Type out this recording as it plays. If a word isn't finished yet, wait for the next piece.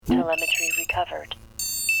Telemetry recovered.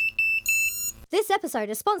 This episode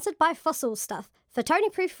is sponsored by Fossil Stuff for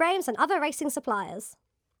Tony-proof frames and other racing suppliers.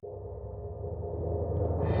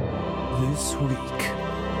 This week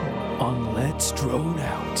on Let's Drone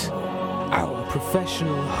Out, our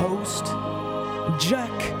professional host,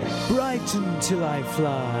 Jack Brighton Till I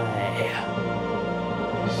Fly.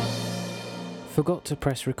 Forgot to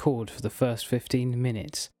press record for the first 15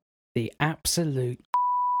 minutes. The absolute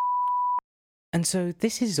and so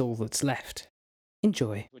this is all that's left.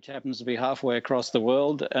 Enjoy. Which happens to be halfway across the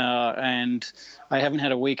world, and I haven't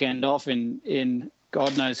had a weekend off in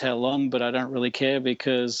God knows how long, but I don't really care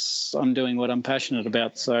because I'm doing what I'm passionate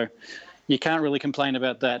about. So you can't really complain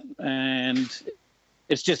about that, and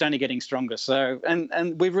it's just only getting stronger. So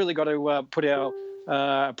and we've really got to put our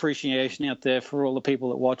appreciation out there for all the people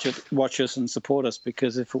that watch us and support us,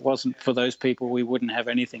 because if it wasn't for those people, we wouldn't have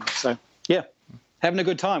anything. So yeah, having a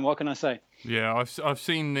good time. What can I say? Yeah, I've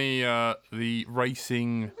seen the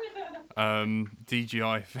racing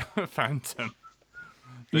DJI Phantom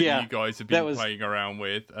that you guys have been playing around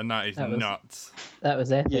with, and that is nuts. That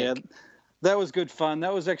was epic. Yeah, that was good fun.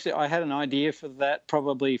 That was actually, I had an idea for that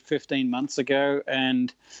probably 15 months ago,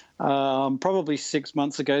 and probably 6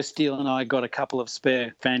 months ago, Steele and I got a couple of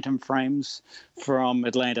spare Phantom frames from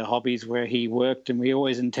Atlanta Hobbies where he worked, and we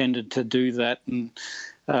always intended to do that. And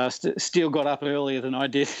Steele got up earlier than I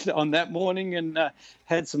did on that morning and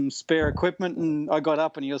had some spare equipment, and I got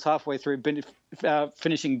up and he was halfway through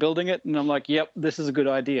finishing building it, and I'm like, yep, this is a good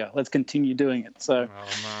idea. Let's continue doing it. So,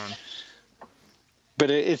 oh man. But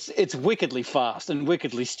it's wickedly fast and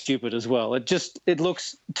wickedly stupid as well. It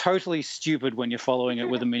looks totally stupid when you're following it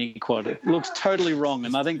with a mini quad. It looks totally wrong,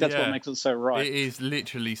 and I think that's what makes it so right. It is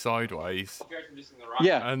literally sideways.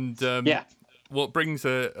 Yeah. And what brings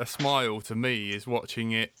a smile to me is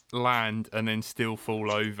watching it land and then still fall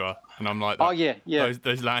over, and I'm like,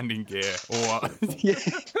 those landing gear. Or yeah.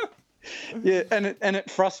 Yeah, and it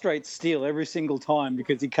frustrates Steele every single time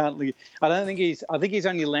because he can't. I think he's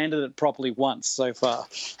only landed it properly once so far.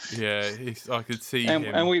 Yeah, I could see him.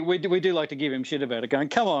 And we do like to give him shit about it, going,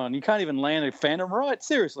 "Come on, you can't even land a Phantom right?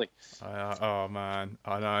 Seriously." Oh man,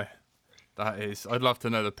 I know. That is. I'd love to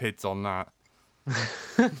know the PIDs on that.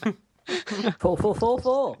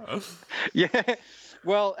 4. Yeah.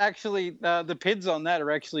 Well, actually, the PIDs on that are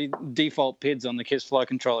actually default PIDs on the KISS Fly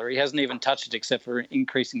controller. He hasn't even touched it except for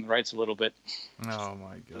increasing the rates a little bit. Oh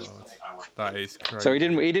my god, that is crazy. So he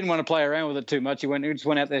didn't want to play around with it too much. He just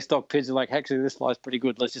went out there stock PIDs and like, actually, this flies pretty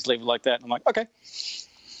good. Let's just leave it like that. And I'm like, okay.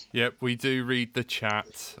 Yep, we do read the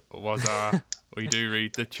chat. We do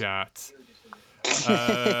read the chat.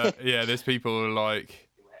 Yeah, there's people who are like,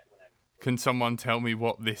 can someone tell me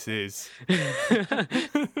what this is?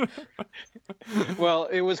 Well,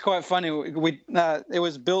 it was quite funny. It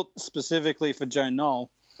was built specifically for Joe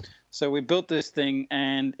Knoll. So we built this thing,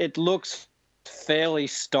 and it looks fairly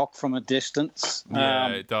stock from a distance. Yeah,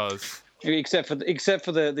 it does. Except for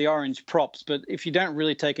the orange props. But if you don't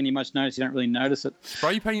really take any much notice, you don't really notice it.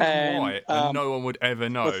 Spray paint them white, and no one would ever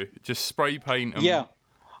know. Just spray paint them. Yeah.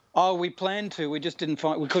 Oh, we planned to. We just couldn't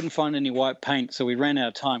find any white paint, so we ran out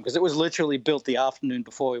of time because it was literally built the afternoon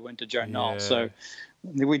before we went to Joe Knoll. So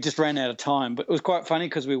we just ran out of time. But it was quite funny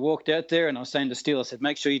because we walked out there, and I was saying to Steele, I said,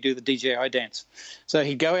 make sure you do the DJI dance. So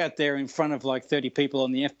he'd go out there in front of like 30 people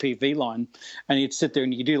on the FPV line, and he'd sit there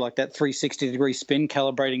and you do like that 360-degree spin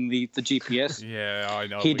calibrating the GPS. Yeah, I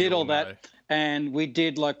know. He did all that. And we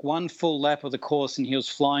did like one full lap of the course, and he was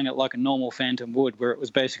flying it like a normal Phantom would, where it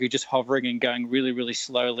was basically just hovering and going really, really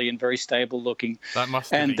slowly and very stable looking. That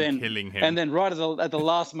must have been killing him. And then right at the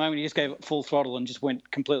last moment, he just gave it full throttle and just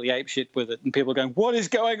went completely apeshit with it. And people were going, what is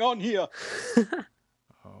going on here? Oh,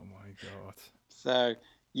 my God. So,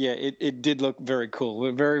 yeah, it did look very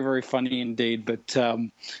cool. Very, very funny indeed. But,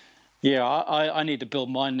 yeah, I need to build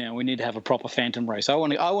mine now. We need to have a proper Phantom race. I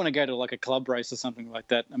want to go to like a club race or something like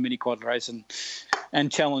that, a mini quad race,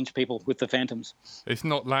 and challenge people with the Phantoms. It's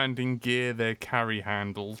not landing gear; they're carry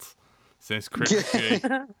handles, says Chris G,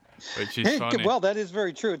 which is funny. Well, that is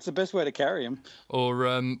very true. It's the best way to carry him.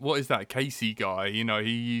 Or what is that Casey guy? You know,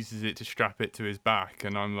 he uses it to strap it to his back,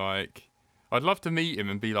 and I'm like, I'd love to meet him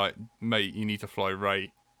and be like, mate, you need to fly rate.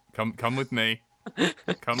 Come with me.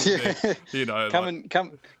 Come you know,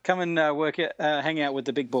 come and work it, hang out with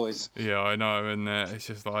the big boys. Yeah, I know, and it's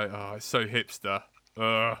just like, oh, it's so hipster.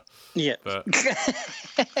 Yeah, but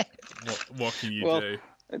what can you do?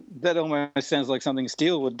 That almost sounds like something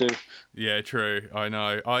Steele would do. Yeah, true. I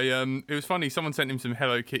know. It was funny. Someone sent him some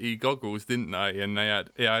Hello Kitty goggles, didn't they? And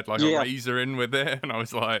he had like a razor in with it, and I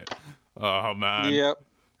was like, oh man. Yep.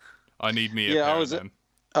 I need me a pair of them.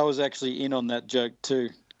 I was actually in on that joke too.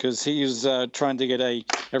 because he was trying to get a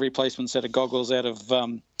replacement set of goggles out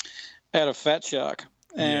of Fat Shark,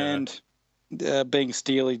 and being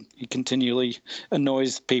Steel, he continually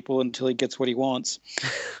annoys people until he gets what he wants,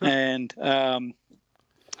 and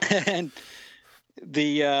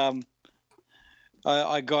the.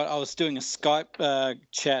 I was doing a Skype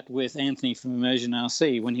chat with Anthony from Immersion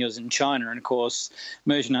RC when he was in China, and of course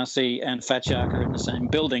Immersion RC and Fat Shark are in the same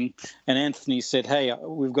building. And Anthony said, "Hey,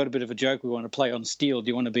 we've got a bit of a joke we want to play on Steel. Do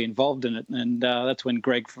you want to be involved in it?" And that's when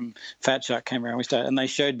Greg from Fat Shark came around. And they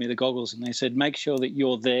showed me the goggles, and they said, "Make sure that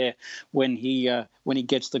you're there when he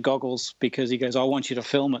gets the goggles, because he goes, I want you to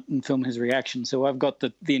film it and film his reaction." So I've got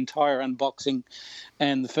the entire unboxing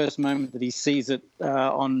and the first moment that he sees it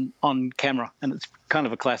on camera, and it's kind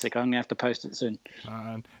of a classic. I'm going to have to post it soon.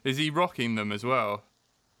 Is he rocking them as well?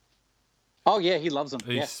 Oh, yeah, he loves them.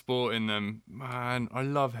 He's sporting them. Man, I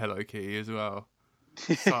love Hello Kitty as well.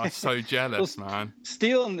 So jealous, man.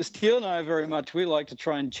 Steel and I very much, we like to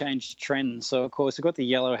try and change trends. So, of course, we've got the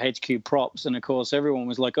yellow HQ props, and, of course, everyone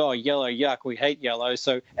was like, oh, yellow, yuck, we hate yellow.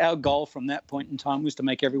 So our goal from that point in time was to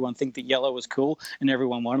make everyone think that yellow was cool, and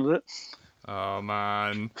everyone wanted it. Oh,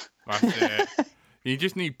 man. That's it. You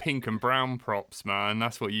just need pink and brown props, man.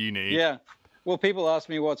 That's what you need. Yeah. Well, people ask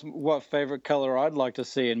me what favourite colour I'd like to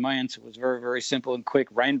see, and my answer was very, very simple and quick: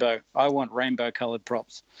 rainbow. I want rainbow-coloured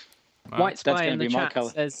props. White Spy That's in the be my chat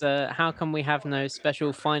colour. says, how come we have no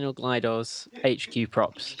special Final Gliders HQ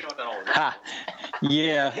props? Ha!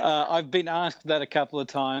 Yeah, I've been asked that a couple of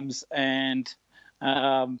times, and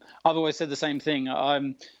I've always said the same thing.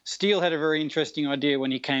 Steel had a very interesting idea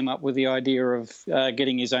when he came up with the idea of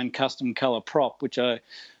getting his own custom colour prop, which I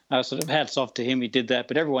sort of hats off to him. He did that,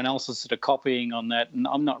 but everyone else is sort of copying on that, and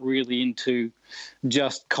I'm not really into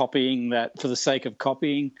just copying that for the sake of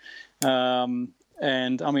copying.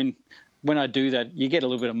 And I mean, when I do that, you get a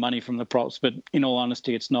little bit of money from the props, but in all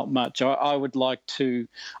honesty, it's not much. I would like to.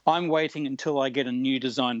 I'm waiting until I get a new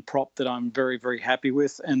design prop that I'm very, very happy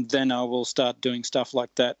with, and then I will start doing stuff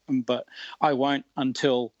like that. But I won't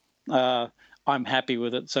until I'm happy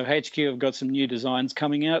with it. So HQ have got some new designs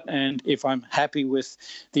coming out, and if I'm happy with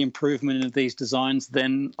the improvement of these designs,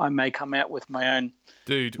 then I may come out with my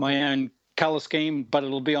own color scheme, but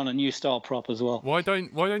it'll be on a new style prop as well. Why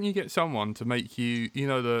don't you get someone to make you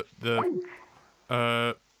know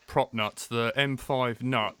the prop nuts, the M5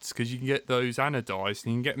 nuts, because you can get those anodized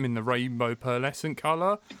and you can get them in the rainbow pearlescent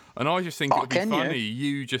color. And I just think it would be funny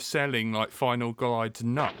you just selling like Final Glides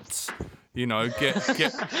nuts. You know, get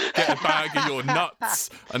a bag of your nuts,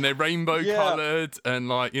 and they're rainbow coloured, and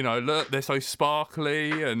like, you know, look, they're so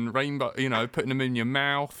sparkly and rainbow. You know, putting them in your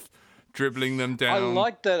mouth, dribbling them down. I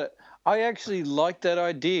like that. I actually like that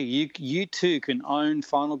idea. You too can own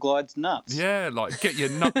Final Glides nuts. Yeah, like get your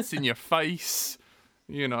nuts in your face.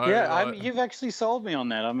 You know. Yeah, like... you've actually sold me on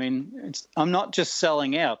that. I mean, I'm not just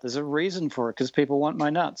selling out. There's a reason for it, because people want my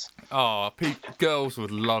nuts. Oh, girls would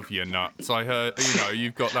love your nuts. I heard. You know,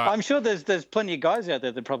 you've got that. I'm sure there's plenty of guys out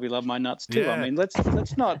there that probably love my nuts too. Yeah. I mean,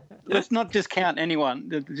 let's not discount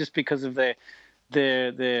anyone just because of their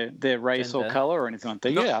race Gender. or color or anything like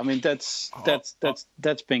that. No. Yeah, I mean that's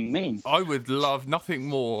being mean. I would love nothing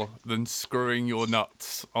more than screwing your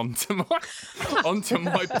nuts onto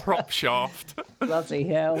my prop shaft. Bloody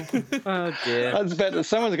hell. Oh, dear. That's better.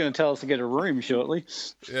 Someone's going to tell us to get a room shortly.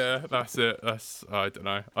 Yeah, that's it. I don't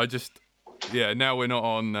know. Now we're not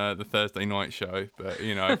on the Thursday night show, but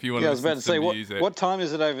you know, if you want I to was about to say, music, what time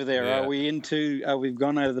is it over there? Yeah. Are we into? We've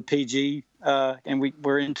gone out of the PG, and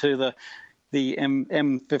we're into the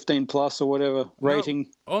M15 plus or whatever rating.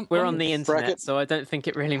 We're on the internet, bracket. so I don't think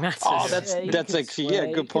it really matters. Oh, You that's can actually swear,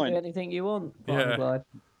 good you point. can do anything you want. Yeah. Glide.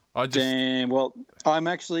 I just Damn. Well, I'm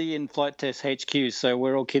actually in Flight Test HQ, so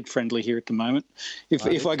we're all kid friendly here at the moment.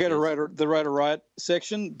 If I go to the Rotor Riot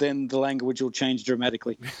section, then the language will change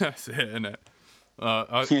dramatically. that's it, isn't it?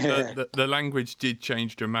 The language did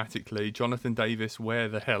change dramatically. Jonathan Davis, where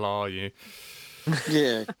the hell are you?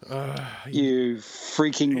 Yeah, you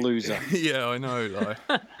freaking loser. Yeah, I know.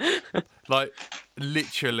 Like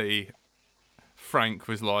literally, Frank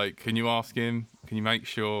was like, "Can you ask him? Can you make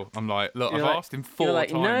sure?" I'm like, "Look, I've asked him 4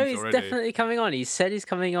 times no, he's already." definitely coming on. He said he's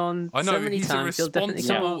coming on I know so many he's times. a He'll definitely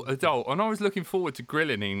come responsible on. adult, and I was looking forward to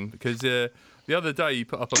grilling him because the other day he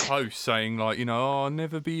put up a post saying like, you know, "Oh, I'll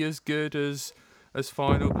never be as good as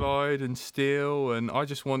Final Glide and Steel," and I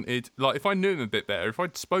just wanted, like, if I knew him a bit better, if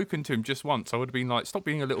I'd spoken to him just once, I would have been like, "Stop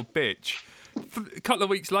being a little bitch." A couple of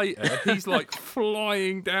weeks later, he's like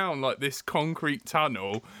flying down like this concrete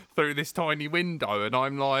tunnel through this tiny window, and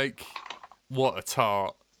I'm like, what a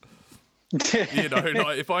tart. You know,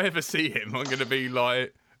 like if I ever see him, I'm gonna be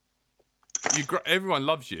like, everyone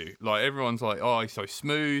loves you. Like everyone's like, oh, he's so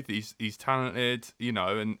smooth. He's talented. You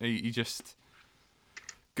know, and he just.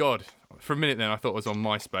 God, for a minute then I thought it was on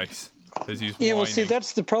MySpace. Yeah, well, see,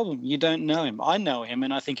 that's the problem. You don't know him. I know him,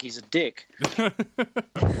 and I think he's a dick.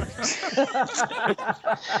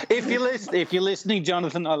 If you're listening,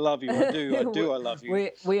 Jonathan, I love you. I do. I love you.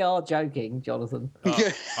 We are joking, Jonathan.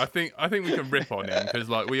 I think we can rip on him because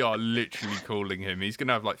like we are literally calling him. He's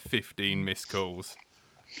gonna have like 15 missed calls.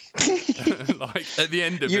 Like at the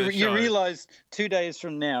end of the show. You realise 2 days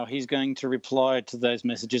from now he's going to reply to those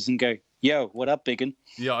messages and go, "Yo, what up, biggin?"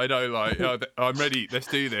 Yeah, I know. Like, I'm ready. Let's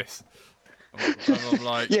do this. And I'm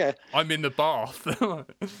like, yeah, I'm in the bath.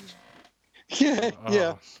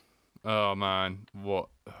 yeah. Oh man, what?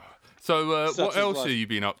 So, what else have you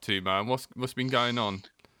been up to, man? What's been going on?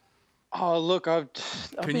 Oh, look, I've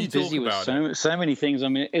been busy with so many things. I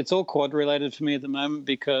mean, it's all quad related for me at the moment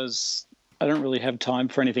because I don't really have time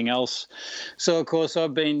for anything else. So, of course,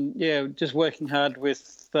 I've been just working hard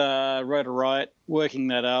with Rotor Riot, working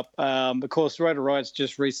that up. Of course, Rotor Riot's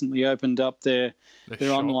just recently opened up their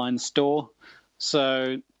online store.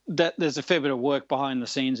 So there's a fair bit of work behind the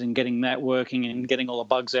scenes in getting that working and getting all the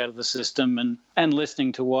bugs out of the system and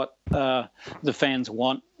listening to what the fans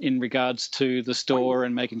want in regards to the store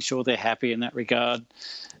and making sure they're happy in that regard.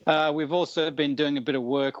 We've also been doing a bit of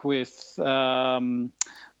work with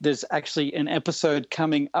there's actually an episode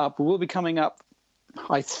coming up. It will be coming up,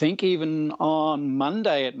 I think, even on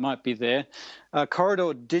Monday it might be there.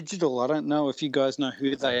 Corridor Digital, I don't know if you guys know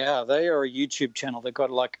who they are. They are a YouTube channel. They've got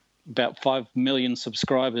like about 5 million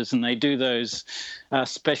subscribers, and they do those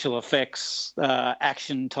special effects,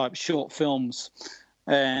 action-type short films.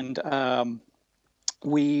 And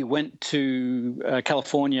we went to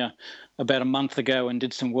California about a month ago and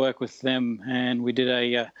did some work with them, and we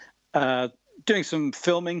did doing some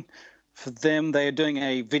filming for them. They are doing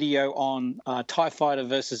a video on TIE Fighter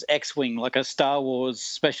versus X-Wing, like a Star Wars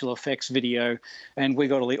special effects video, and we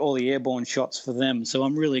got all the airborne shots for them. So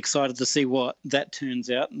I'm really excited to see what that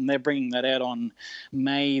turns out, and they're bringing that out on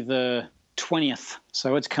May the 20th.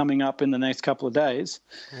 So it's coming up in the next couple of days.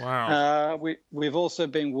 Wow. We've also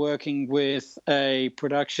been working with a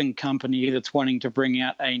production company that's wanting to bring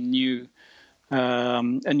out a new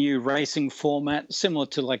racing format, similar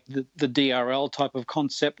to like the DRL type of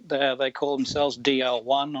concept. They call themselves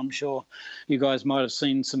DL1. I'm sure you guys might have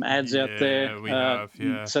seen some ads out there. Yeah, we have,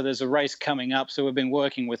 yeah. So there's a race coming up, so we've been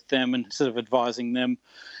working with them and sort of advising them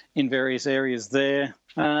in various areas there.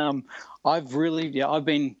 I've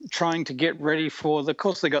been trying to get ready for of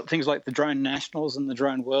course, they got things like the Drone Nationals and the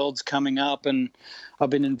Drone Worlds coming up, and I've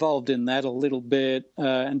been involved in that a little bit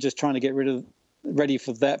and just trying to get ready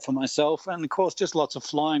for that for myself, and of course just lots of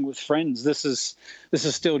flying with friends. This is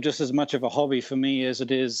still just as much of a hobby for me as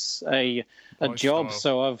it is a job,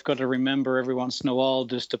 so I've got to remember every once in a while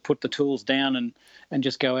just to put the tools down and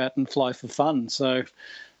just go out and fly for fun. So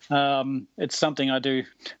it's something I do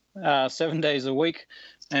 7 days a week,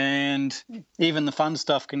 and even the fun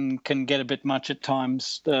stuff can get a bit much at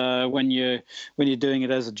times when you're doing it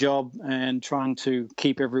as a job and trying to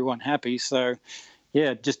keep everyone happy. So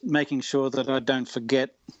yeah, just making sure that I don't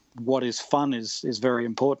forget what is fun is very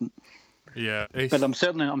important. Yeah, but I'm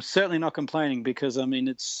certainly not complaining, because I mean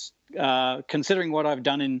it's considering what I've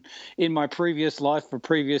done in my previous life for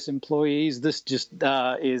previous employees, this just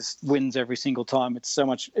wins every single time. It's so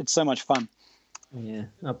much fun. Yeah,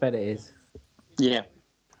 I bet it is. Yeah.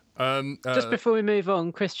 Just before we move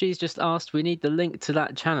on, Chris G's just asked, we need the link to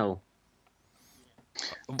that channel.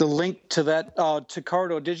 The link to that, to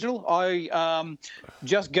Corridor Digital, I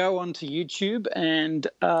just go onto YouTube and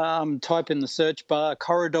type in the search bar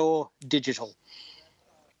Corridor Digital.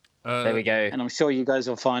 There we go. And I'm sure you guys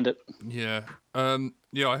will find it. Yeah. I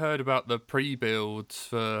heard about the pre-builds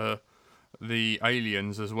for the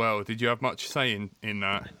aliens as well. Did you have much say in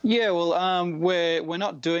that? Yeah, well, we're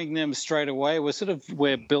not doing them straight away.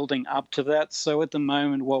 We're building up to that. So at the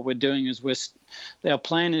moment, what we're doing is our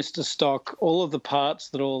plan is to stock all of the parts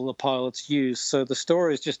that all the pilots use. So the store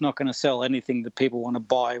is just not going to sell anything that people want to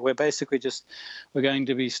buy. We're basically we're going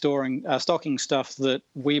to be stocking stuff that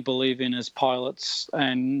we believe in as pilots,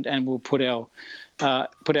 and we'll put our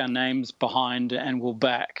names behind and we'll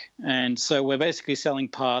back. And so we're basically selling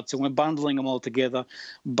parts and we're bundling them all together.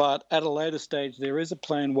 But at a later stage, there is a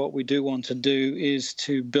plan. What we do want to do is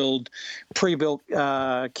to build pre-built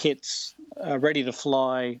kits ready to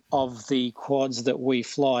fly of the quads that we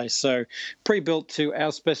fly. So pre-built to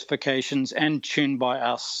our specifications and tuned by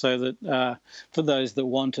us, so that for those that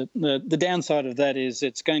want it. The downside of that is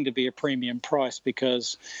it's going to be a premium price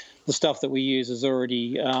because the stuff that we use is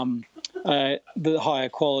already the higher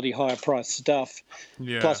quality, higher price stuff.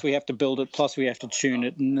 Yeah. Plus we have to build it, plus we have to tune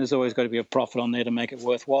it, and there's always got to be a profit on there to make it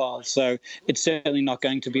worthwhile. So it's certainly not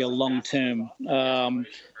going to be a long-term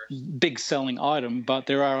big selling item, but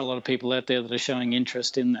there are a lot of people out there that are showing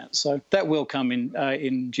interest in that. So that will come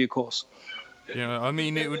in due course. Yeah, I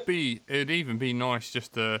mean, it'd even be nice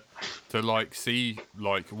just to like see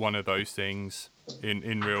like one of those things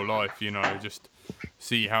in real life, you know, just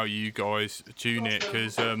see how you guys tune it,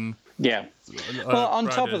 because yeah. Well, on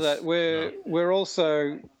top of that, we're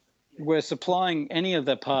supplying any of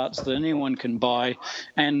the parts that anyone can buy,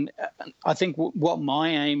 and I think what my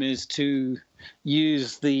aim is to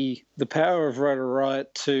use the power of Rotor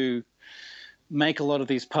Riot to make a lot of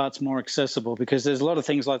these parts more accessible, because there's a lot of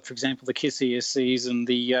things like, for example, the KISS ESCs and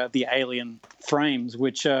the Alien frames,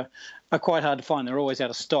 which are quite hard to find. They're always out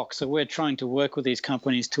of stock. So we're trying to work with these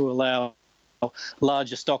companies to allow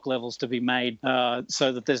larger stock levels to be made,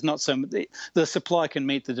 so that there's not the supply can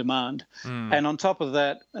meet the demand. And on top of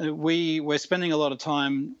that, we're spending a lot of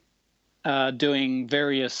time doing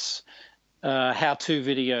various how-to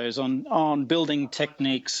videos on building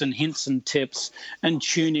techniques and hints and tips and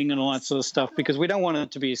tuning and all that sort of stuff, because we don't want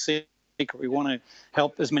it to be a secret. We want to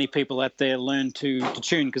help as many people out there learn to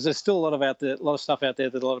tune, because there's still a lot of stuff out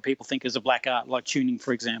there that a lot of people think is a black art, like tuning,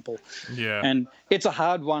 for example. Yeah. And it's a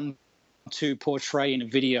hard one to portray in a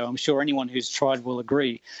video. I'm sure anyone who's tried will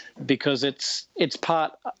agree, because it's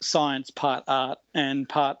part science, part art, and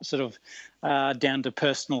part sort of down to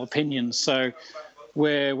personal opinions. So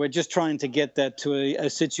we're just trying to get that to a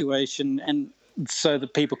situation, and so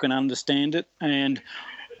that people can understand it. And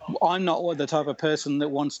I'm not the type of person that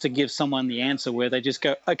wants to give someone the answer where they just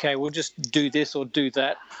go, okay, we'll just do this or do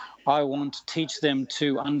that. I want to teach them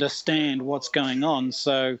to understand what's going on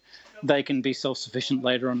so they can be self-sufficient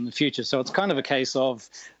later on in the future. So it's kind of a case of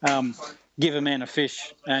give a man a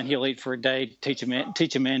fish and he'll eat for a day. Teach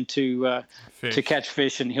a man to catch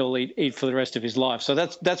fish and he'll eat for the rest of his life. So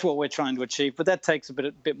that's what we're trying to achieve. But that takes a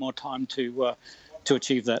bit more time to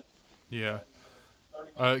achieve that. Yeah.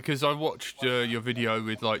 Because I watched your video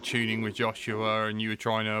with like tuning with Joshua, and you were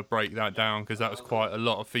trying to break that down, because that was quite a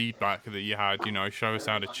lot of feedback that you had. You know, show us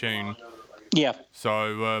how to tune. Yeah.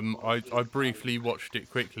 So I briefly watched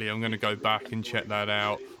it quickly. I'm going to go back and check that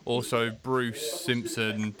out. Also, Bruce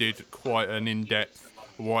Simpson did quite an in-depth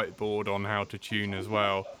whiteboard on how to tune as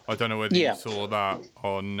well. I don't know whether you saw that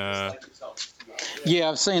on... yeah,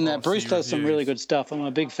 I've seen that. Bruce does some really good stuff. I'm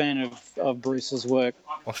a big fan of Bruce's work.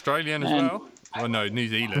 Australian as well? Oh, no, New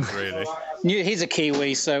Zealand, really. He's a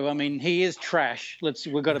Kiwi, so, I mean, he is trash.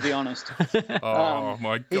 We've got to be honest. Oh,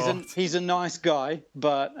 my God. He's a nice guy,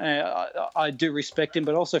 but I do respect him,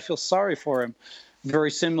 but also feel sorry for him.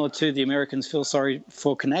 Very similar to the Americans feel sorry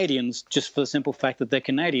for Canadians, just for the simple fact that they're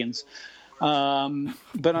Canadians. But,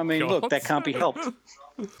 I mean, look, that can't be helped.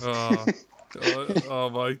 Oh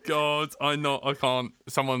my God! I can't.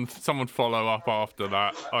 Someone follow up after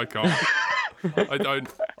that. I can't. I don't.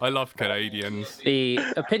 I love Canadians. The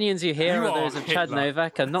opinions you hear You are those are of Chad Hitler.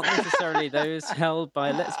 Novak, and not necessarily those held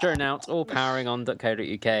by Let's Drone Out or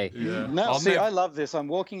poweringon.co.uk. Yeah. No, I love this. I'm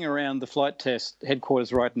walking around the flight test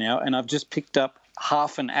headquarters right now, and I've just picked up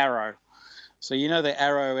half an Arrow. So you know the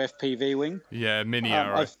Arrow FPV wing? Yeah, mini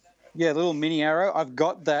arrow. The little mini Arrow. I've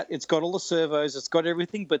got that. It's got all the servos. It's got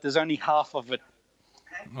everything, but there's only half of it.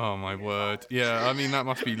 Oh my word! Yeah, I mean that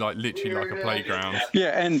must be like literally like a playground. Yeah,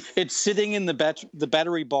 and it's sitting in the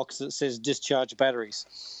battery box that says discharge batteries.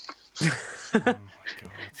 Oh my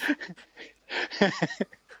God!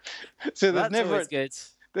 So That's always good.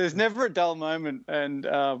 There's never a dull moment, and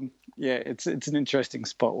it's an interesting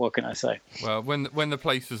spot. What can I say? Well, when the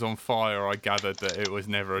place was on fire, I gathered that it was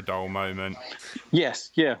never a dull moment.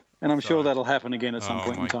 Yes, yeah, and I'm sure that'll happen again at some Oh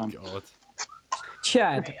point in my time. God!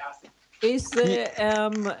 Chad, is there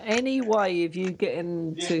any way of you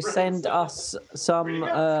getting to send us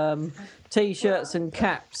some T-shirts and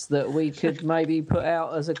caps that we could maybe put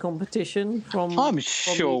out as a competition from? I'm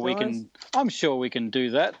sure we can. I'm sure we can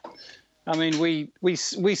do that. I mean, we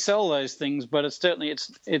sell those things, but it's certainly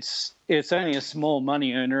it's only a small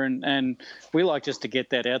money earner, and we like just to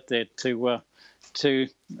get that out there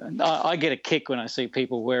I get a kick when I see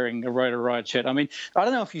people wearing a Rotor Riot shirt. I mean, I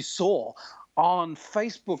don't know if you saw, on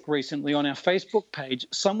Facebook recently, on our Facebook page,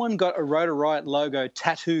 someone got a Rotor Riot logo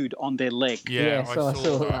tattooed on their leg. Yeah, so I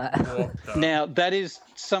saw that. What the- Now, that is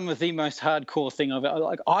some of the most hardcore thing I've ever...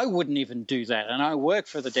 Like, I wouldn't even do that, and I work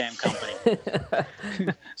for the damn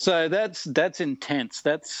company. So that's intense.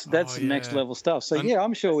 That's Oh, next yeah. level stuff. So, And- yeah,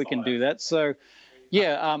 I'm sure we can do that. So,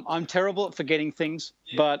 yeah, I'm terrible at forgetting things,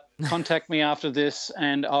 but contact me after this,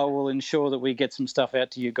 and I will ensure that we get some stuff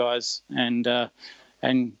out to you guys, and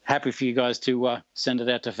happy for you guys to send it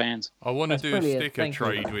out to fans. I want to That's do brilliant, a sticker thank you.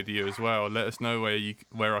 trade with you as well. Let us know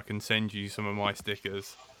where I can send you some of my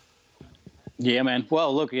stickers. Yeah, man.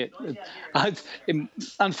 Well, look,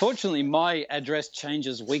 unfortunately, my address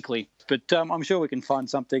changes weekly, but I'm sure we can find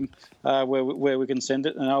something where we can send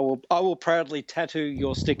it, and I will proudly tattoo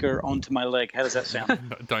your sticker onto my leg. How does that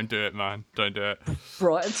sound? Don't do it, man. Don't do it.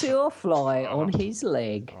 Brighton to or fly on his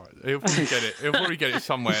leg. All right. He'll probably get it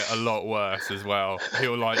somewhere a lot worse as well.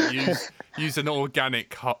 He'll like use an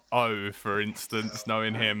organic O, for instance,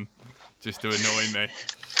 knowing him, just to annoy me.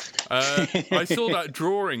 I saw that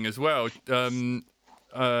drawing as well.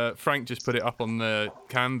 Frank just put it up on the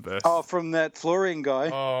canvas. Oh, from that Florian guy.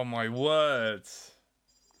 Oh my words!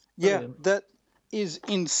 Yeah, Brilliant. that is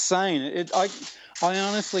insane. I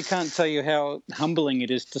honestly can't tell you how humbling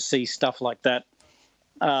it is to see stuff like that.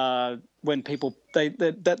 When people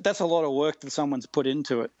that's a lot of work that someone's put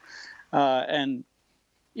into it, and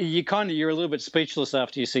you're a little bit speechless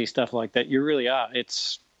after you see stuff like that. You really are.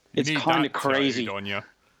 It's You need kind of that crazy. tattooed on you.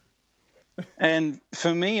 And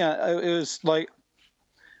for me, it was like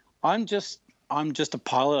I'm just a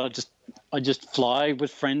pilot. I just fly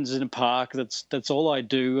with friends in a park. That's all I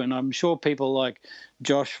do. And I'm sure people like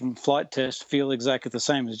Josh from Flight Test feel exactly the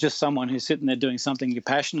same. It's just someone who's sitting there doing something you're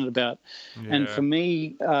passionate about. And Yeah. for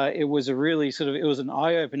me, it was an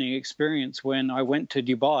eye-opening experience when I went to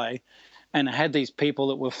Dubai. And I had these people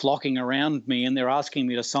that were flocking around me, and they're asking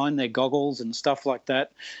me to sign their goggles and stuff like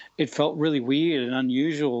that. It felt really weird and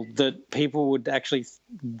unusual that people would actually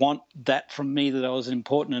want that from me, that I was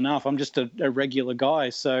important enough. I'm just a regular guy,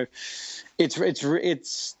 so it's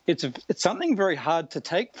something very hard to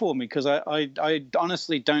take for me, because I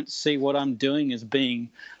honestly don't see what I'm doing as being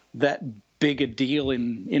that big a deal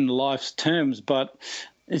in life's terms. But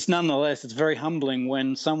it's very humbling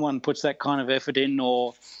when someone puts that kind of effort in,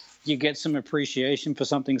 or you get some appreciation for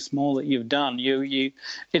something small that you've done.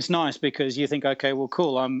 It's nice because you think, okay, well,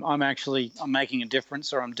 cool. I'm making a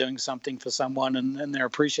difference, or I'm doing something for someone, and they're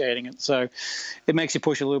appreciating it. So it makes you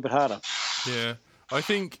push a little bit harder. Yeah, I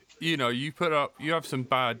think you have some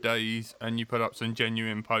bad days, and you put up some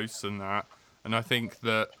genuine posts and that, and I think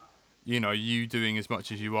that you doing as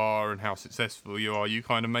much as you are and how successful you are, you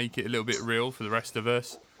kind of make it a little bit real for the rest of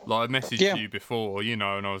us. Like I messaged you before, and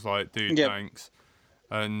I was like, dude, thanks.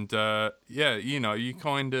 And you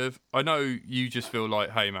kind of, I know you just feel like,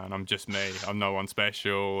 hey man, I'm just me, I'm no one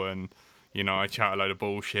special, and I chat a load of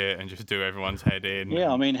bullshit and just do everyone's head in.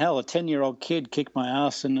 Yeah, I mean, hell, a 10-year-old kid kicked my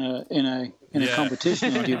ass in a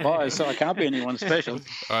competition in Dubai, so I can't be anyone special.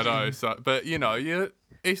 I know, but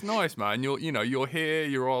it's nice, man. You're here,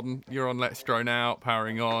 you're on Let's Drone Out,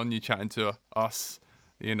 powering on, you're chatting to us,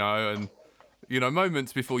 and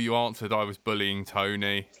moments before you answered, I was bullying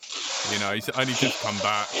Tony. He's only just come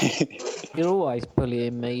back. You're always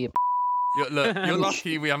bullying me. You're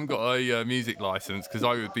lucky we haven't got a music license, because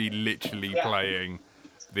I would be literally playing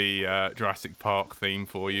the Jurassic Park theme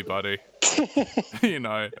for you, buddy.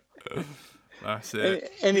 That's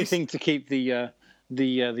it. Anything to keep the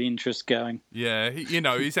interest going. Yeah, his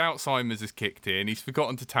Alzheimer's has kicked in. He's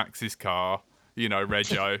forgotten to tax his car.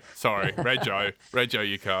 Rego. Sorry, Rego,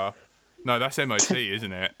 your car. No, that's MOT,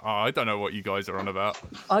 isn't it? Oh, I don't know what you guys are on about.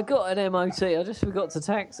 I got an MOT. I just forgot to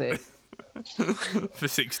tax it. For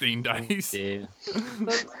 16 days. Yeah.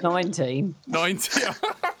 19. 90.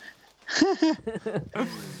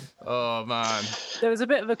 Oh, man. There was a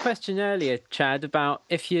bit of a question earlier, Chad, about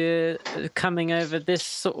if you're coming over this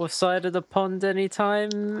sort of side of the pond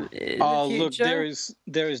anytime in the future. Look,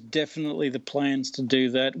 there is definitely the plans to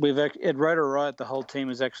do that. We've at Rotor Riot, the whole team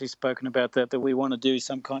has actually spoken about that we want to do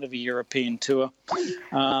some kind of a European tour,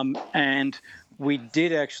 and we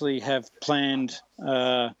did actually have planned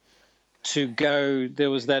to go.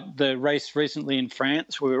 There was the race recently in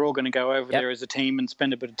France. We were all going to go over there as a team and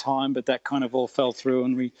spend a bit of time, but that kind of all fell through,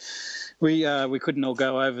 and we couldn't all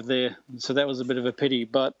go over there. So that was a bit of a pity.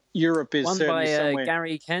 But Europe is Won certainly by somewhere.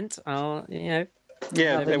 Gary Kent. Yeah,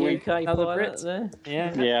 The we, UK Other pilot Brits. there.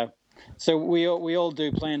 Yeah. yeah. so we all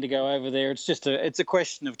do plan to go over there. It's just it's a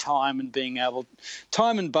question of time and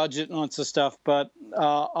time and budget and lots of stuff. But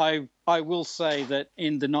I will say that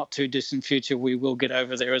in the not too distant future, we will get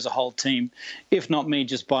over there as a whole team, if not me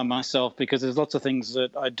just by myself, because there's lots of things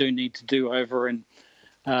that I do need to do over in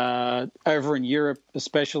Europe,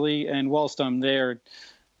 especially. And whilst I'm there,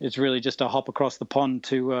 it's really just a hop across the pond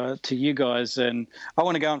to you guys. And I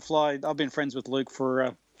want to go and fly. I've been friends with Luke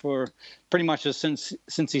for pretty much since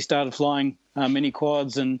he started flying mini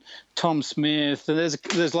quads, and Tom Smith. And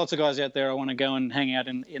there's lots of guys out there I want to go and hang out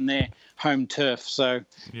in their home turf. So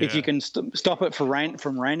if you can stop it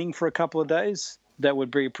from raining for a couple of days, that would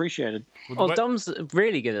be appreciated. Well, Dom's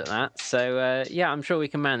really good at that. So I'm sure we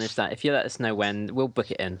can manage that. If you let us know when, we'll book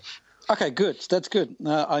it in. Okay, good. That's good.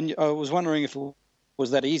 I was wondering if it was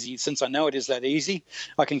that easy. Since I know it is that easy,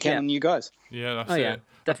 I can count on you guys. Yeah, that's it.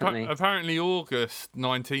 Definitely. Apparently, August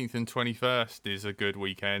 19th and 21st is a good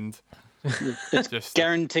weekend. It's just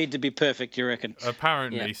guaranteed to be perfect, you reckon?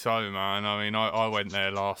 Apparently so, man. I mean, I went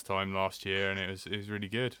there last year, and it was really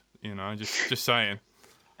good. You know, just saying.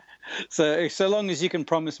 So long as you can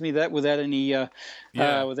promise me that without any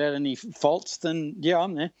faults, then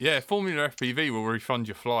I'm there. Yeah, Formula FPV will refund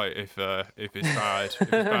your flight if it's bad. If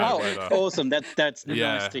it's bad weather. Awesome! That's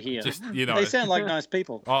nice to hear. Just, they sound like nice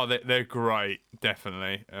people. Oh, they're great,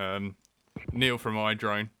 definitely. Neil from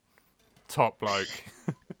iDrone, top bloke.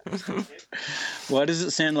 Why does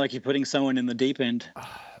it sound like you're putting someone in the deep end?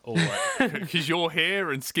 Because you're here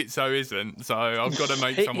and Schizo isn't, so I've got to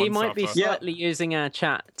make someone He might suffer. be slightly using our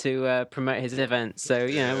chat to promote his event, so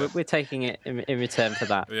we're taking it in return for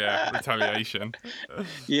that. Yeah, retaliation.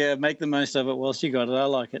 Yeah, make the most of it whilst you got it. I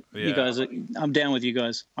like it. Yeah. You guys, I'm down with you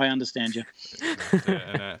guys. I understand you.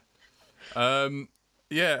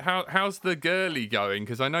 How's the girly going?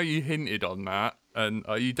 Because I know you hinted on that, and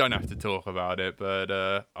you don't have to talk about it,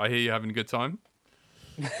 but I hear you're having a good time.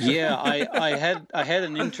 Yeah, I had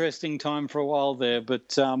an interesting time for a while there,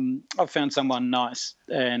 but I found someone nice,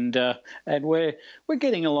 and we're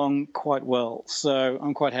getting along quite well. So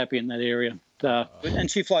I'm quite happy in that area.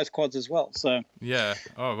 And she flies quads as well. So yeah.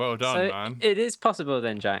 Oh, well done, man. It is possible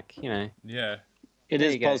then, Jack. Yeah. It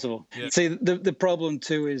is possible. Yeah. See, the problem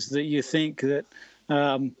too is that you think that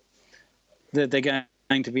that they're going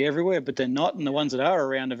to be everywhere, but they're not, and the ones that are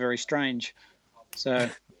around are very strange. So.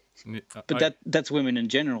 But that's women in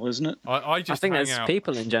general, isn't it? I think that's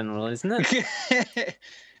people in general, isn't it?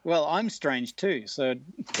 Well, I'm strange too, so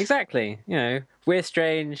exactly. We're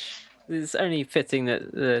strange. It's only fitting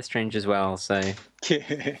that they're strange as well. So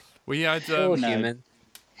we had all human.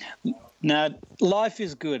 No, life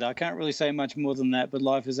is good. I can't really say much more than that, but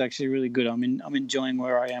life is actually really good. I'm enjoying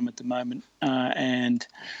where I am at the moment, and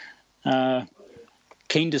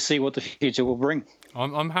keen to see what the future will bring.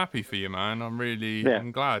 I'm happy for you, man. I'm really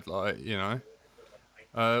I'm glad.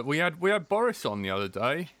 We had Boris on the other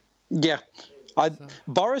day. Yeah,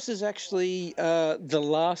 Boris is actually the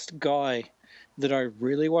last guy that I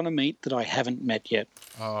really want to meet that I haven't met yet.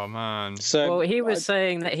 Oh man! So he was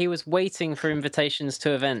saying that he was waiting for invitations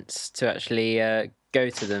to events to actually go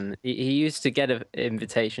to them. He used to get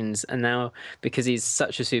invitations, and now because he's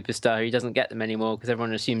such a superstar, he doesn't get them anymore because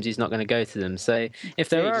everyone assumes he's not going to go to them. So if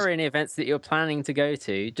there are any events that you're planning to go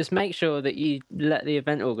to, just make sure that you let the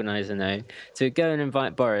event organizer know to go and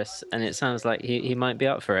invite Boris. And it sounds like he might be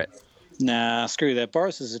up for it. Nah, screw that.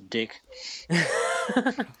 Boris is a dick.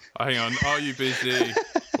 Hang on, are you busy?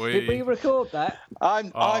 Did we record that?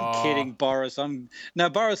 I'm kidding, Boris.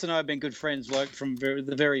 Boris and I have been good friends, like from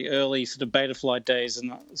the very early sort of Betaflight days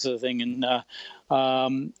and that sort of thing. And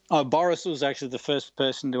Boris was actually the first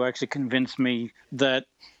person to actually convince me that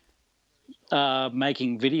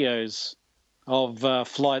making videos of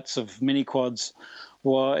flights of mini quads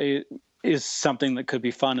is something that could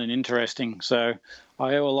be fun and interesting. So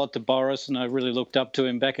I owe a lot to Boris, and I really looked up to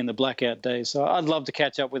him back in the blackout days. So I'd love to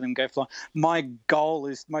catch up with him, go fly. My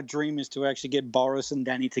dream is to actually get Boris and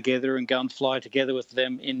Danny together and go and fly together with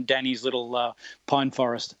them in Danny's little pine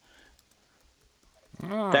forest.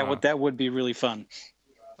 That would be really fun.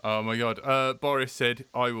 Oh my God! Boris said,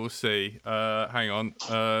 "I will see." Hang on.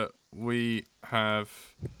 We have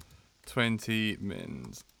 20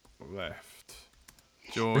 minutes left.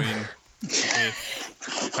 Join.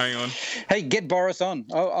 Hang on. Hey, get Boris on.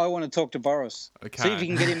 I want to talk to Boris. Okay. See if you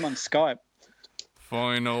can get him on Skype.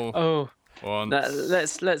 Final. One.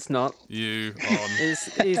 Let's not. You on.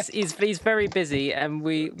 He's very busy, and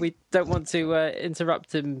we don't want to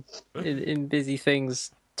interrupt him in busy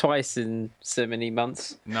things twice in so many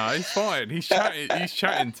months. No, he's fine. He's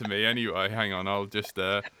chatting to me anyway. Hang on, I'll just.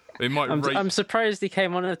 I'm surprised he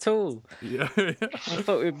came on at all. Yeah. I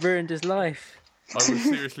thought we'd ruined his life. I will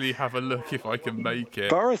seriously have a look if I can make it.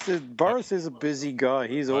 Boris is a busy guy.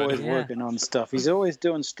 He's always working on stuff. He's always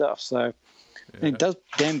doing stuff. So he does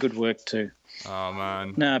damn good work too. Oh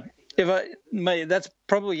man. No, that's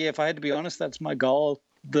probably if I had to be honest, that's my goal.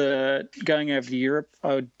 The going over to Europe,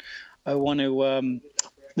 I want to.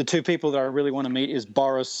 The two people that I really want to meet is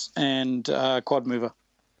Boris and Quad Mover.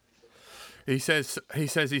 He says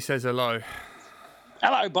hello.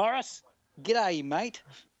 Hello, Boris. G'day, mate.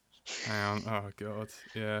 Hang on. Oh god.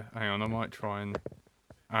 Yeah. Hang on. I might try and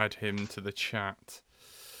add him to the chat.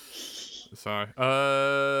 So,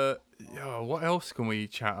 what else can we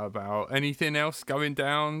chat about? Anything else going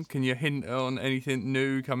down? Can you hint on anything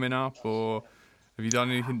new coming up, or have you done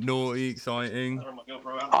anything naughty, exciting?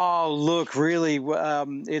 Oh, look, really,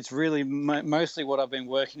 it's really mostly what I've been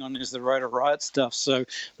working on is the Rotor Riot stuff. So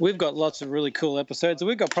we've got lots of really cool episodes.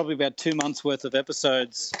 We've got probably about 2 months worth of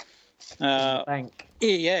episodes.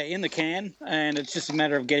 In the can, and it's just a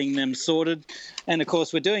matter of getting them sorted. And of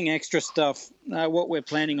course, we're doing extra stuff. What we're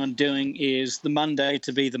planning on doing is the Monday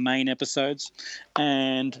to be the main episodes,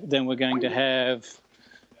 and then we're going to have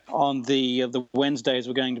on the Wednesdays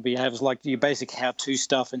we're going to have like your basic how-to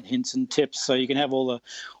stuff and hints and tips, so you can have all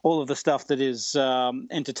of the stuff that is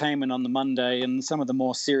entertainment on the Monday and some of the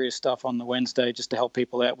more serious stuff on the Wednesday, just to help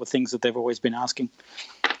people out with things that they've always been asking.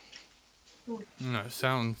 No,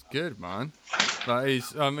 sounds good, man. That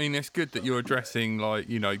is, I mean, it's good that you're addressing, like,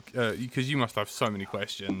 because you must have so many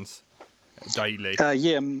questions daily.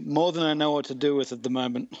 Yeah, more than I know what to do with at the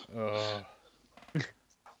moment.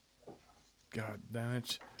 God damn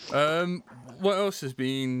it. What else has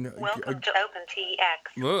been? Welcome to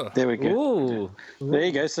OpenTX. There we go. Ooh. There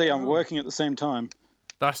you go. See, I'm working at the same time.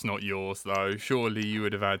 That's not yours, though. Surely you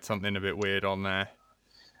would have had something a bit weird on there.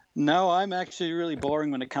 No, I'm actually really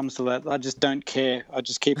boring when it comes to that. I just don't care. I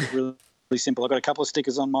just keep it really simple. I've got a couple of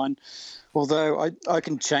stickers on mine, although I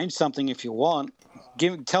can change something if you want.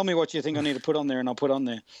 Tell me what you think I need to put on there, and I'll put on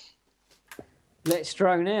there. Let's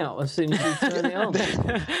drone out as soon as you turn it on.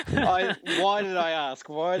 Why did I ask?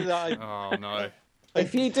 Why did I? Oh, no.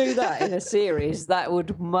 If you do that in a series, that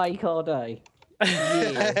would make our day.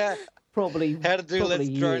 Yeah. Probably. How to do Let's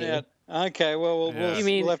Drone Out. Okay, well,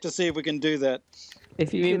 we'll have to see if we can do that.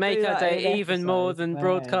 If You make do our that in day even more episodes, than man,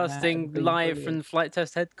 broadcasting that would be live brilliant. from Flight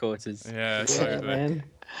Test headquarters. Yeah, Yeah, totally. man.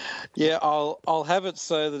 Yeah, I'll have it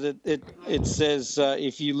so that it says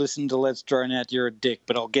if you listen to Let's Drone Out, you're a dick.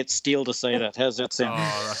 But I'll get Steele to say that. How's that sound?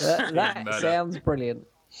 Oh, that's even That better. sounds brilliant.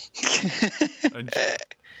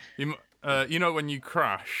 And, you know when you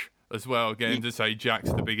crash as well, getting to say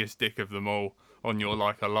Jack's the biggest dick of them all on your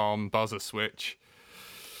like alarm buzzer switch.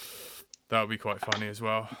 That would be quite funny as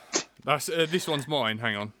well. That's this one's mine.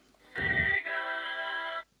 Hang on.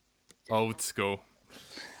 Old school.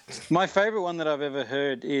 My favourite one that I've ever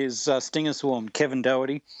heard is Stinger Swarm, Kevin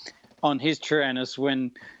Doherty, on his Tyrannus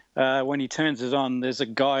when he turns it on, there's a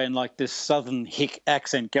guy in like this southern hick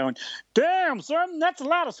accent going, "Damn, son, that's a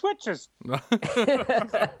lot of switches."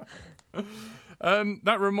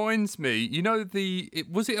 That reminds me, you know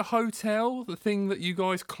was it a hotel? The thing that you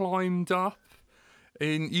guys climbed up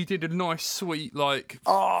in? You did a nice sweet like.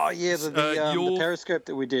 Oh yeah, the periscope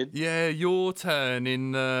that we did. Yeah, your turn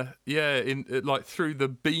in like through the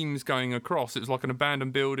beams going across. It was like an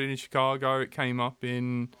abandoned building in Chicago. It came up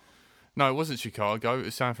in. No, it wasn't Chicago. It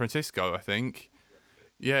was San Francisco, I think.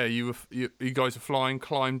 Yeah, you guys were flying,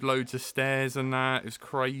 climbed loads of stairs and that. It was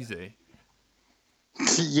crazy.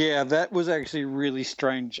 Yeah, that was actually really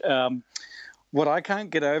strange. What I can't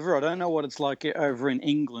get over, I don't know what it's like over in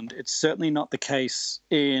England. It's certainly not the case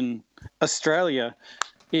in Australia.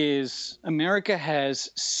 Is America has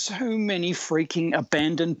so many freaking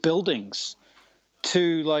abandoned buildings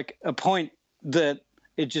to like a point that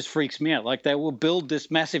it just freaks me out. Like they will build this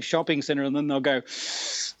massive shopping center and then they'll go,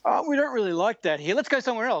 "Oh, we don't really like that here. Let's go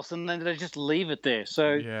somewhere else." And then they just leave it there.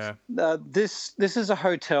 So Yeah. this is a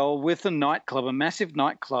hotel with a nightclub, a massive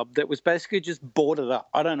nightclub that was basically just boarded up.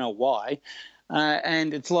 I don't know why.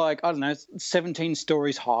 And it's like, I don't know, 17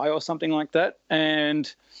 stories high or something like that.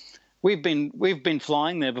 And we've been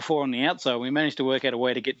flying there before on the outside. We managed to work out a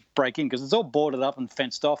way to break in because it's all boarded up and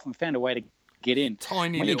fenced off, and found a way to get in.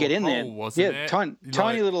 Tiny when little you get in hole, there, wasn't it? tiny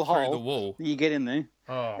Like, little through hole. the wall. You get in there,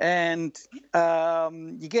 Oh. and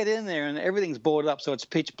you get in there, and everything's boarded up, so it's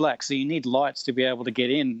pitch black. So you need lights to be able to get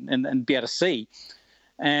in and be able to see.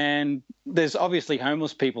 And there's obviously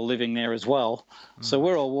homeless people living there as well. So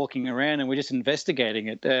we're all walking around and we're just investigating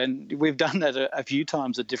it. And we've done that a few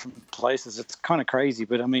times at different places. It's kind of crazy,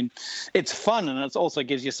 but I mean, it's fun, and it also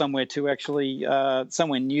gives you somewhere to actually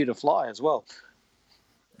somewhere new to fly as well.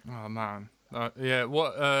 Oh man. Yeah.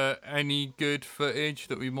 What? Any good footage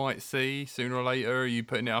that we might see sooner or later? Are you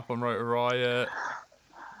putting it up on Rotor Riot?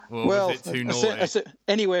 Or Well, was it too naughty?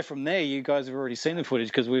 Anywhere from there, you guys have already seen the footage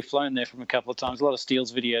because we've flown there from a couple of times. A lot of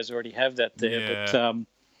Steele's videos already have that there. Yeah.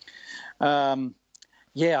 But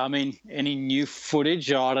yeah, I mean, any new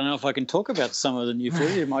footage? I don't know if I can talk about some of the new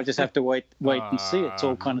footage. You might just have to wait and see. It's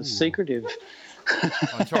all kind of secretive.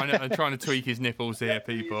 I'm trying to tweak his nipples here,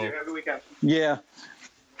 people. Yeah.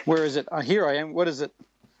 Where is it? Here I am. What is it?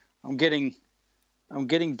 I'm getting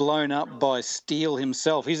blown up by Steele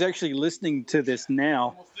himself. He's actually listening to this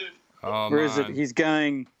now. Oh, Where is it? man. He's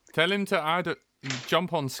going. Tell him to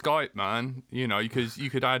jump on Skype, man. You know, because you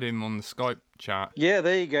could add him on the Skype chat. Yeah,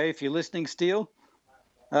 there you go. If you're listening, Steele,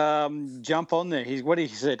 jump on there. What he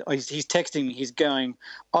said. He's texting me. He's going,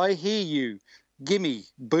 I hear you. Gimme,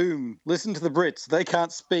 boom. Listen to the Brits. They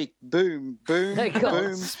can't speak. Boom, boom, They can't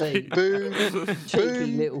boom, speak. boom, Cheeky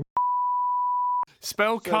boom. little.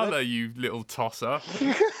 Spell colour, you little tosser.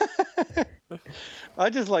 I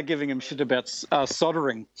just like giving him shit about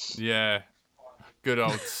soldering. Yeah. Good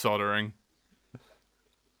old soldering.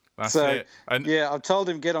 That's So, it. And yeah, I've told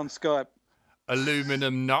him get on Skype.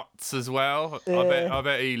 aluminum nuts as well. I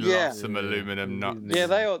bet he loves some aluminum nuts. Yeah,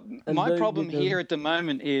 they are. My problem Aluminum. here at the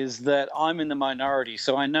moment is that I'm in the minority,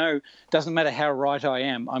 so I know it doesn't matter how right I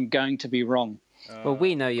am, I'm going to be wrong. Well,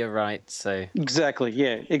 we know you're right, so. Exactly,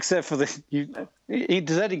 yeah. Except for does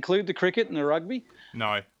that include the cricket and the rugby?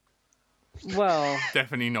 No, Well,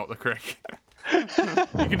 definitely not the cricket. You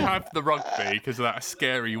can have the rugby because of that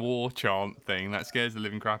scary war chant thing. That scares the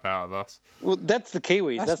living crap out of us. Well, that's the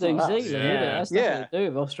Kiwis. That's not New us. Zealand, isn't it? Yeah. That's nothing to do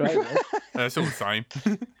with Australia. It's all the same.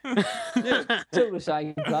 It's all the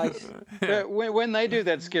same place. When they do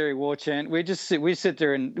that scary war chant, we sit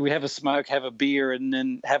there and we have a smoke, have a beer, and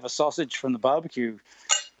then have a sausage from the barbecue.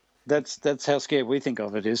 That's how scared we think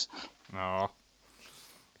of it is.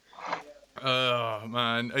 Oh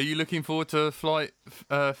man, are you looking forward to Flight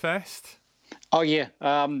Fest? Oh yeah,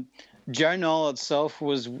 Joe Knoll itself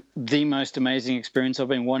was the most amazing experience. I've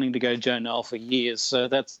been wanting to go to Joe Knoll for years, so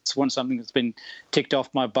that's something that's been ticked off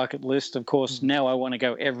my bucket list. Of course, now I want to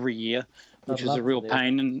go every year, which I'd is a love real to do.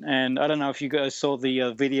 pain. And I don't know if you guys saw the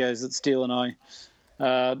videos that Steele and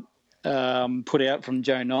I put out from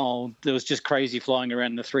Joe Knoll. There was just crazy flying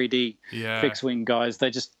around the 3D fixed wing guys.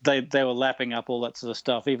 They were lapping up all that sort of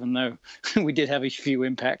stuff, even though we did have a few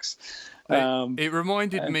impacts. It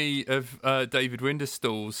reminded me of David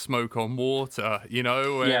Winterstall's Smoke on Water, you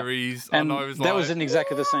know, where he's... And I was that was in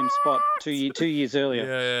exactly the same spot 2 years earlier.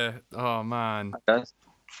 Yeah. Oh, man.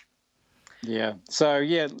 Yeah. So,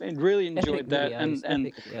 yeah, really enjoyed Epic that. videos, And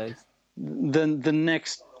epic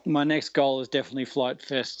videos. my next goal is definitely Flight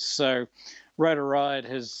Fest. So Rotor Riot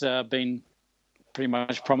has been pretty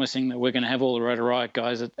much promising that we're going to have all the Rotor Riot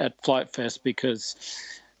guys at Flight Fest, because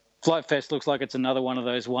Flight Fest looks like it's another one of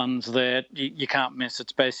those ones that you can't miss.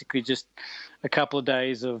 It's basically just a couple of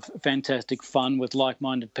days of fantastic fun with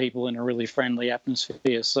like-minded people in a really friendly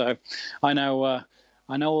atmosphere. So I know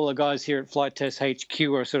all the guys here at Flight Test HQ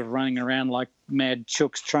are sort of running around like mad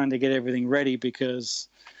chooks trying to get everything ready, because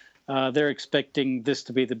they're expecting this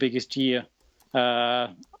to be the biggest year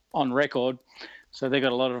on record. So they've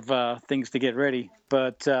got a lot of things to get ready.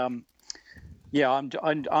 But yeah,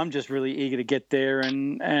 I'm just really eager to get there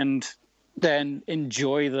and then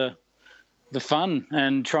enjoy the fun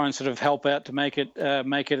and try and sort of help out to make it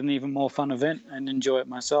an even more fun event and enjoy it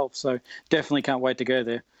myself. So definitely can't wait to go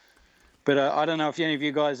there. But I don't know if any of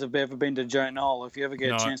you guys have ever been to Joe Knoll. If you ever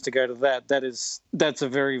get a chance to go to that's a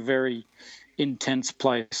very, very intense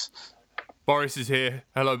place. Boris is here.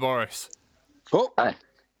 Hello, Boris. Oh, hi.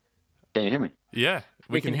 Can you hear me? Yeah,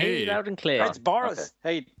 we can hear you. loud and clear. it's Boris.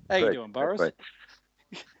 Okay. How you Great, doing, Boris? great.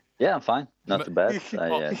 Yeah, I'm fine. Not too bad.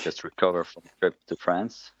 I just recovered from a trip to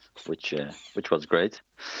France, which was great.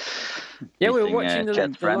 Yeah, we were Meeting, watching the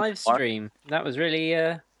Jet friend, live Mark. stream. That was really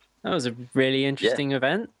that was a really interesting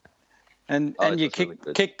event. And Oh, it you was really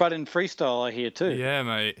good. kick butt in freestyle, I hear too. Yeah,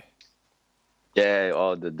 mate. Yeah,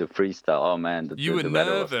 the freestyle. Oh man, You were the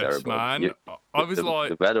weather was nervous, terrible. man. I was like...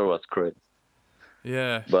 the weather was great,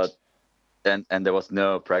 Yeah. but and there was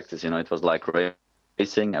no practice. It was like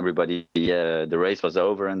racing. Everybody, the race was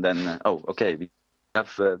over, and then okay, we have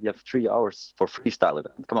 3 hours for freestyle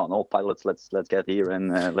event. Come on, all pilots, let's get here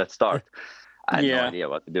and let's start. I had no idea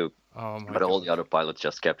what to do, Oh, my but all the other pilots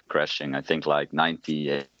just kept crashing. I think like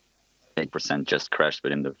 98% just crashed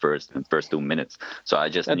within the first 2 minutes. So I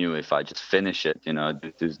just knew if I just finish it,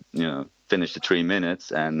 finish the 3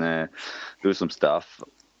 minutes and do some stuff,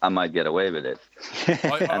 I might get away with it.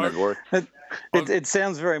 And it worked. It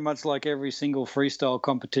sounds very much like every single freestyle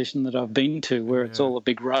competition that I've been to, where it's all a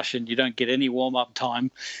big rush and you don't get any warm up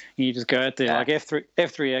time. You just go out there. Like F3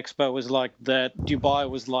 Expo was like that. Dubai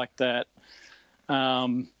was like that.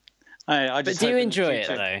 I just but do you enjoy it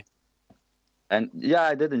though? And yeah,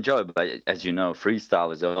 I did enjoy it, but as you know,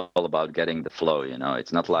 freestyle is all about getting the flow. You know,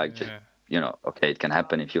 it's not like just, you know, okay, it can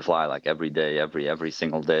happen if you fly like every day, every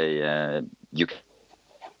single day. You can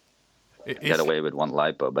get away with one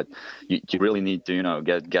lipo, but you really need to, you know,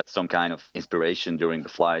 get some kind of inspiration during the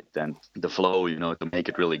flight and the flow, you know, to make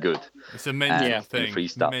it really good. It's a mental thing,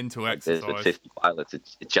 freestyle, mental exercise. With 50 pilots,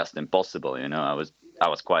 it's just impossible. You know, I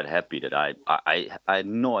was quite happy that I had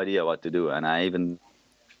no idea what to do, and I even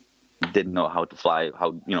didn't know how to fly. I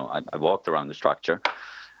walked around the structure,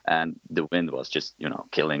 and the wind was just, you know,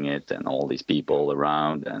 killing it, and all these people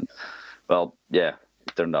around, and well, yeah,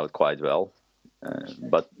 it turned out quite well.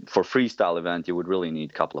 But for freestyle event, you would really need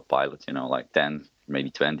a couple of pilots, you know, like 10, maybe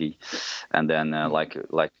 20, and then like in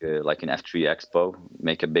F3 Expo,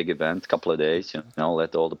 make a big event, couple of days, you know,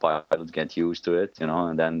 let all the pilots get used to it, you know,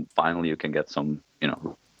 and then finally you can get some, you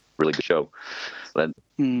know, really good show. But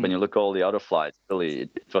when you look at all the other flights, really, it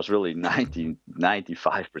was really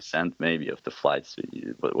 95% maybe of the flights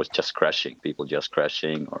was just crashing, people just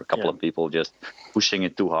crashing, or a couple of people just pushing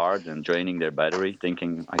it too hard and draining their battery,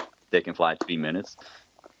 thinking they can fly 3 minutes.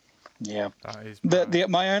 Yeah.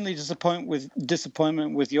 My only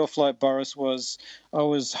disappointment with your flight, Boris, was I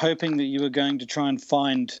was hoping that you were going to try and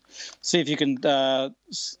see if you can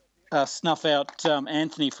snuff out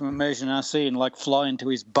Anthony from Immersion RC and like fly into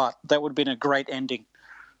his butt. That would have been a great ending.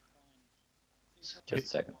 Just a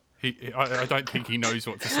second. I don't think he knows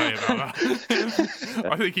what to say about that.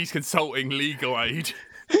 I think he's consulting legal aid.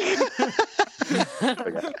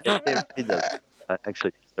 He does. I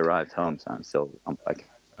actually just arrived home, so I'm back.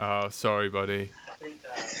 Oh, sorry, buddy.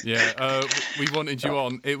 Yeah, we wanted you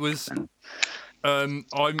on. It was.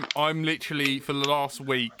 I'm literally, for the last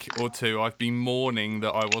week or two, I've been mourning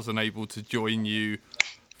that I wasn't able to join you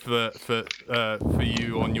for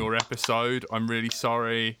you on your episode. I'm really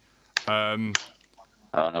sorry. No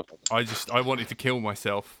I wanted to kill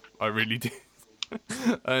myself. I really did.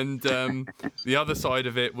 And the other side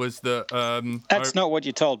of it was that that's not what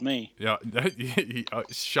you told me. Yeah,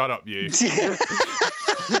 shut up, you.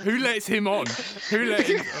 Who lets him on? Who let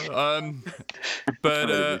him?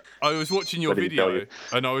 But I was watching your video,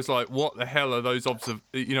 and I was like, "What the hell are those what are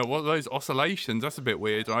those oscillations? That's a bit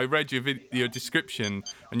weird." And I read your description,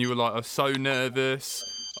 and you were like, "I was so nervous.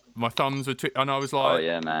 My thumbs were," and I was like, "Oh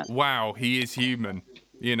yeah, man. Wow, he is human."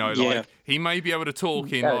 You know, like he may be able to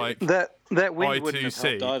talk in like that wind wouldn't have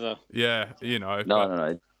helped either. Yeah, you know.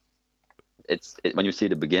 No. When you see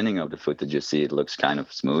the beginning of the footage, you see it looks kind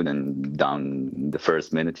of smooth, and down the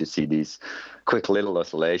first minute you see these quick little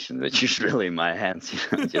oscillations, which is really my hands,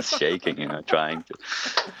 just shaking, trying to.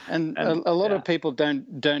 And a lot of people don't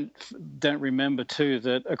remember too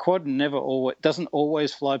that a quad doesn't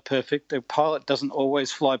always fly perfect. The pilot doesn't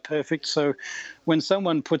always fly perfect. So when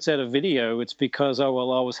someone puts out a video, it's because I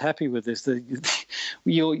was happy with this.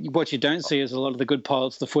 What you don't see is a lot of the good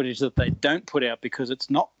pilots, the footage that they don't put out because it's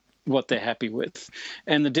not what they're happy with.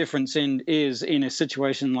 And the difference is in a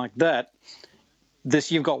situation like that,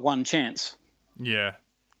 you've got one chance. Yeah.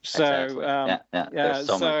 So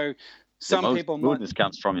exactly. Some people smoothness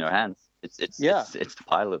comes from your hands. It's the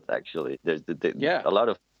pilot actually. There's a lot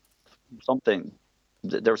of something.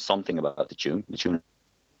 There's something about the tune. The tune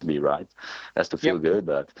to be right, has to feel good,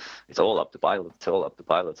 but it's all up to pilots. It's all up to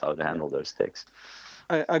pilots how to handle those sticks.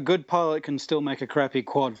 A good pilot can still make a crappy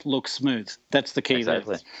quad look smooth. That's the key.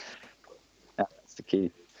 Exactly. Yeah, that's the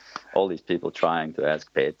key. All these people trying to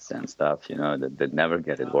ask pits and stuff, that never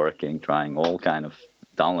get it working, trying all kind of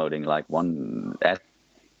downloading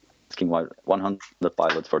asking 100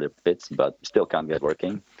 pilots for their pits, but still can't get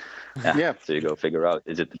working. Yeah. So you go figure out,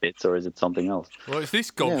 is it the pits or is it something else? Well, it's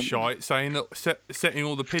this gobshite saying that setting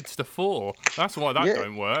all the pits to 4. That's why that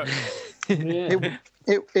don't work. It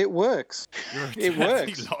works. It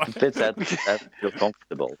works. The pits that feel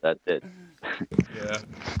comfortable. That's it. Yeah.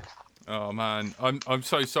 Oh man, I'm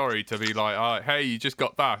so sorry to be like, hey, you just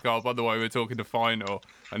got back. Oh, by the way, we're talking to final,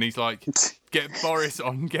 and he's like, get Boris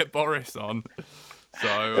on.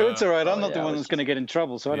 So it's all right. I'm not the one that's going to get in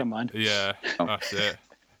trouble, so I don't mind. Yeah, that's it.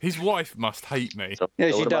 His wife must hate me. So, yeah,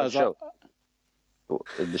 she does. The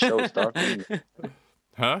show starting.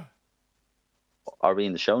 Huh? Are we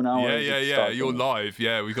in the show now? Yeah. You're live.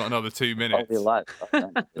 Yeah, we've got another 2 minutes. Oh, we're live. I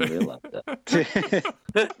didn't realize that.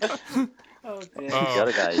 The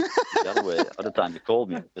other guy, the other way, other time he called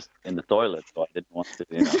me just in the toilet, so I didn't want to,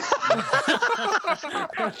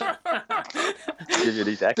 give you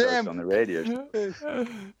these echoes on the radio.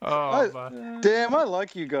 Damn, I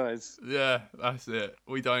like you guys. Yeah, that's it.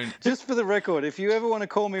 We don't. Just for the record, if you ever want to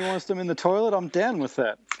call me whilst I'm in the toilet, I'm down with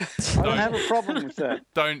that. I don't have a problem with that.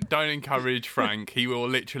 Don't encourage Frank. He will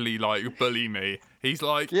literally like bully me. He's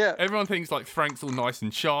like, everyone thinks like Frank's all nice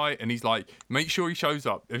and shy, and he's like, make sure he shows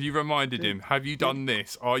up. Have you reminded him? Have you done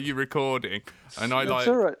this? Are you recording? And I like. It's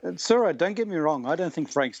all right. It's all right. Don't get me wrong. I don't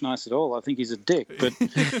think Frank's nice at all. I think he's a dick. But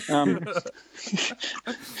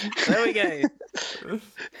there we go.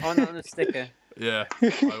 On a sticker. Yeah. I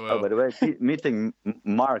will. Oh, by the way, meeting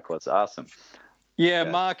Mark was awesome. Yeah,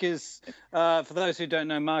 Mark is, for those who don't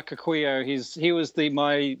know, Mark Aquio, he was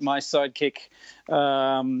my sidekick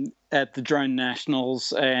at the Drone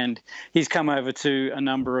Nationals, and he's come over to a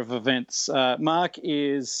number of events. Mark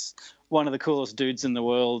is one of the coolest dudes in the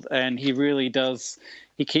world, and he really does.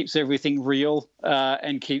 He keeps everything real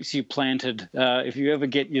and keeps you planted. If you ever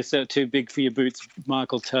get yourself too big for your boots,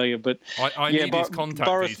 Mark will tell you. But I need his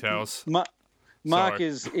contact details. Mark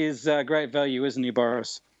is great value, isn't he,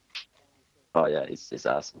 Boris? Oh yeah, he's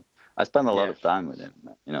awesome. I spent a lot of time with him.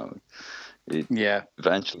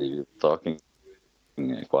 Eventually, we were talking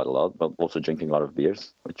quite a lot, but also drinking a lot of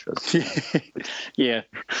beers, which was yeah.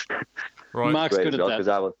 Right, Mark's good at that. Because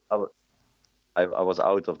I was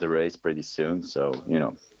out of the race pretty soon, so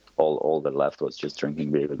all that left was just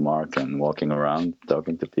drinking beer with Mark and walking around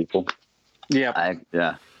talking to people. Yeah.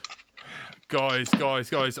 Guys,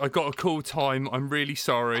 I got a call time. I'm really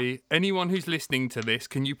sorry. Anyone who's listening to this,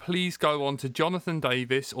 can you please go on to Jonathan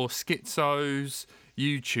Davis or Schizo's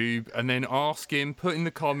YouTube and then ask him, put in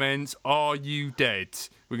the comments, are you dead?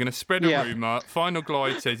 We're going to spread a rumour. Final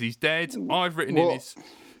Glide says he's dead. I've written in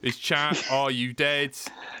his chat, are you dead?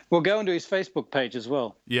 We'll go into his Facebook page as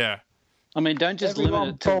well. Yeah. I mean, don't just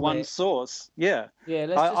limit it to one source. Yeah. Yeah,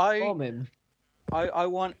 let's just bomb him. I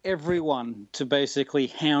want everyone to basically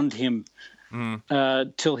hound him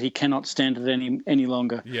till he cannot stand it any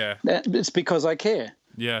longer. Yeah. It's because I care.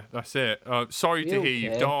 Yeah, that's it. Sorry to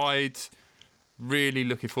hear you've died. Really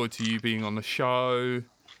looking forward to you being on the show.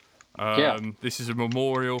 This is a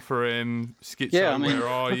memorial for him. Schizo, where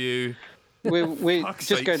are you? We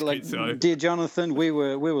just go to Schizo. Dear Jonathan, we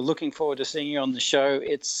were looking forward to seeing you on the show.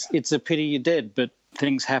 It's a pity you're dead, but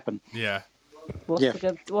things happen. Yeah.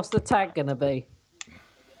 What's the tag gonna be?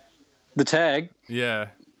 The tag? Yeah.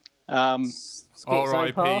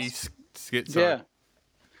 R.I.P. Schizo. Yeah.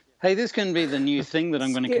 Hey, this can be the new thing that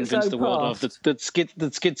I'm going to convince the world of, that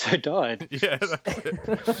Schizo died. Yeah, that's it.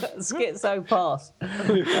 Schizo passed.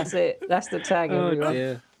 That's it. That's the tag.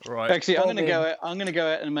 Dear. Right. Actually, I'm going to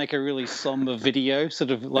go out and make a really somber video,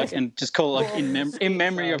 sort of like, and just call it like in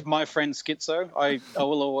memory of my friend Schizo. I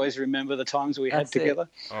will always remember the times we had together.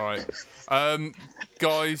 All right,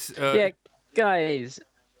 guys. Guys.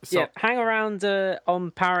 Yeah, hang around on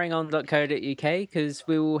poweringon.co.uk because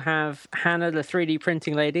we will have Hannah, the 3D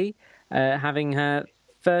printing lady, having her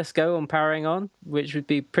first go on Powering On, which would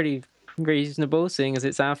be pretty reasonable, seeing as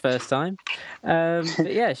it's our first time.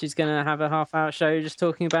 But yeah, she's going to have a half-hour show just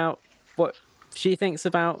talking about what she thinks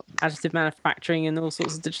about additive manufacturing and all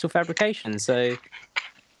sorts of digital fabrication. So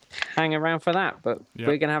hang around for that, but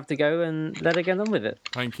we're going to have to go and let her get on with it.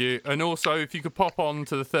 Thank you. And also, if you could pop on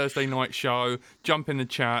to the Thursday night show, jump in the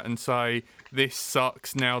chat and say, this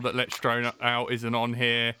sucks now that Let's Drone Out isn't on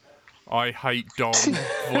here. I hate Dom,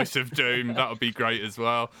 Voice of Doom. That would be great as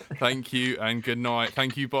well. Thank you and good night.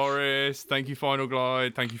 Thank you, Boris. Thank you, Final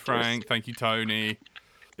Glide. Thank you, Frank. Thank you, Tony.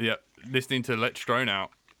 Yeah, listening to Let's Drone Out.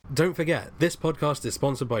 Don't forget, this podcast is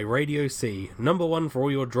sponsored by Radio C, #1 for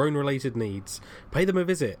all your drone-related needs. Pay them a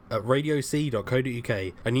visit at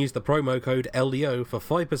radioc.co.uk and use the promo code LDO for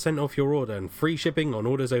 5% off your order and free shipping on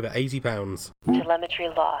orders over £80. Telemetry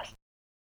lost.